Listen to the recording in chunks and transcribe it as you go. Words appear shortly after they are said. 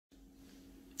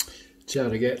Ciao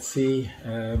ragazzi,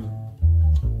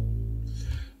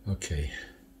 ok,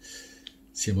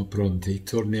 siamo pronti,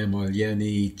 torniamo agli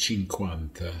anni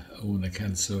 50, una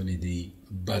canzone di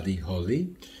Buddy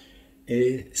Holly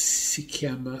e si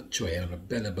chiama, cioè è una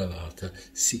bella ballata,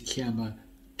 si chiama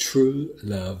True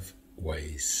Love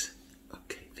Ways.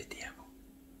 Ok, vediamo.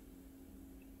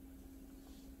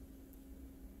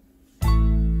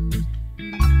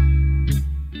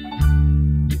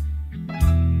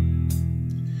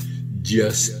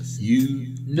 Just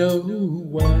you know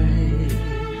why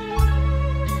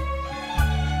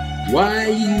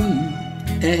you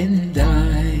and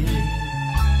I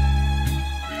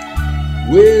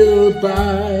will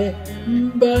by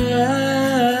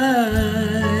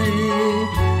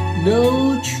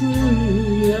no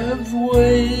true love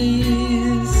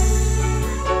ways.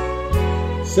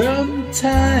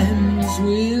 Sometimes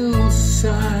we'll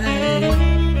sigh,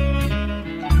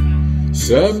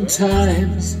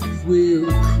 sometimes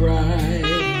we'll cry,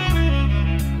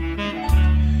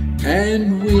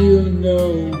 and we'll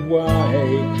know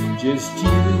why. Just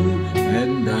you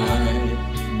and I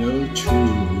know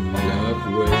true love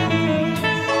ways.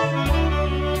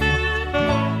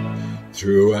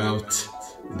 Throughout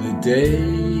the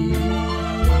days,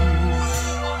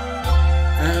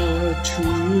 our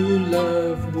true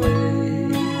love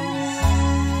ways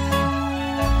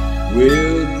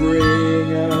will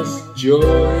bring us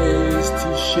joys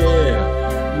to share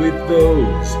with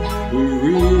those who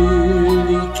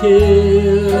really care.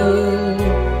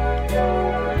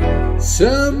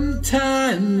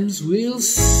 Sometimes we'll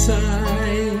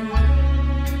sigh,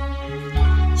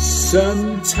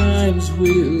 sometimes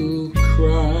we'll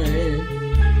cry,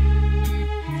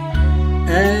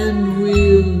 and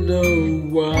we'll know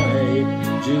why.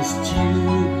 Just you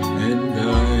and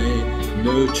I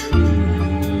know true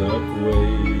love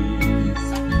ways.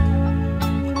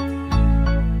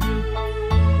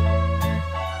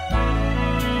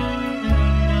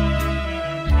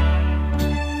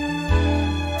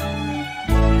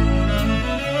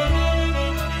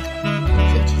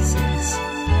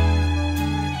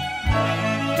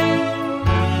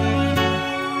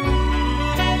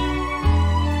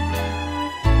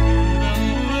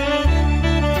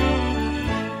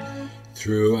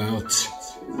 Throughout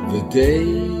the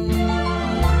days,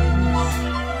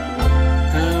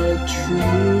 our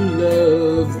true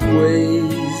love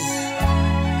ways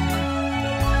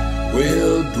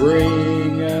will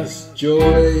bring us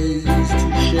joys to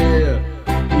share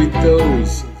with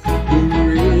those who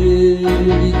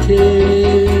really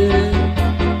care.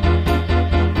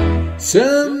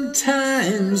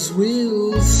 Sometimes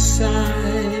we'll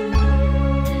sigh,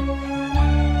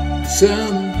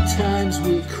 sometimes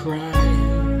we'll cry,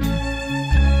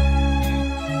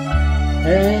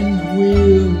 and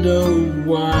we'll know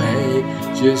why.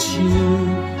 Just you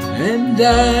and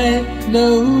I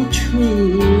know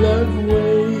true love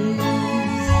ways.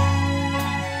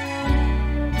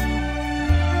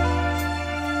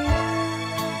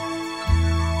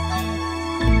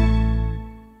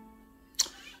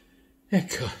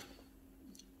 Ecco,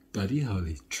 Buddy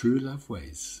Holly, True Love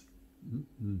Ways.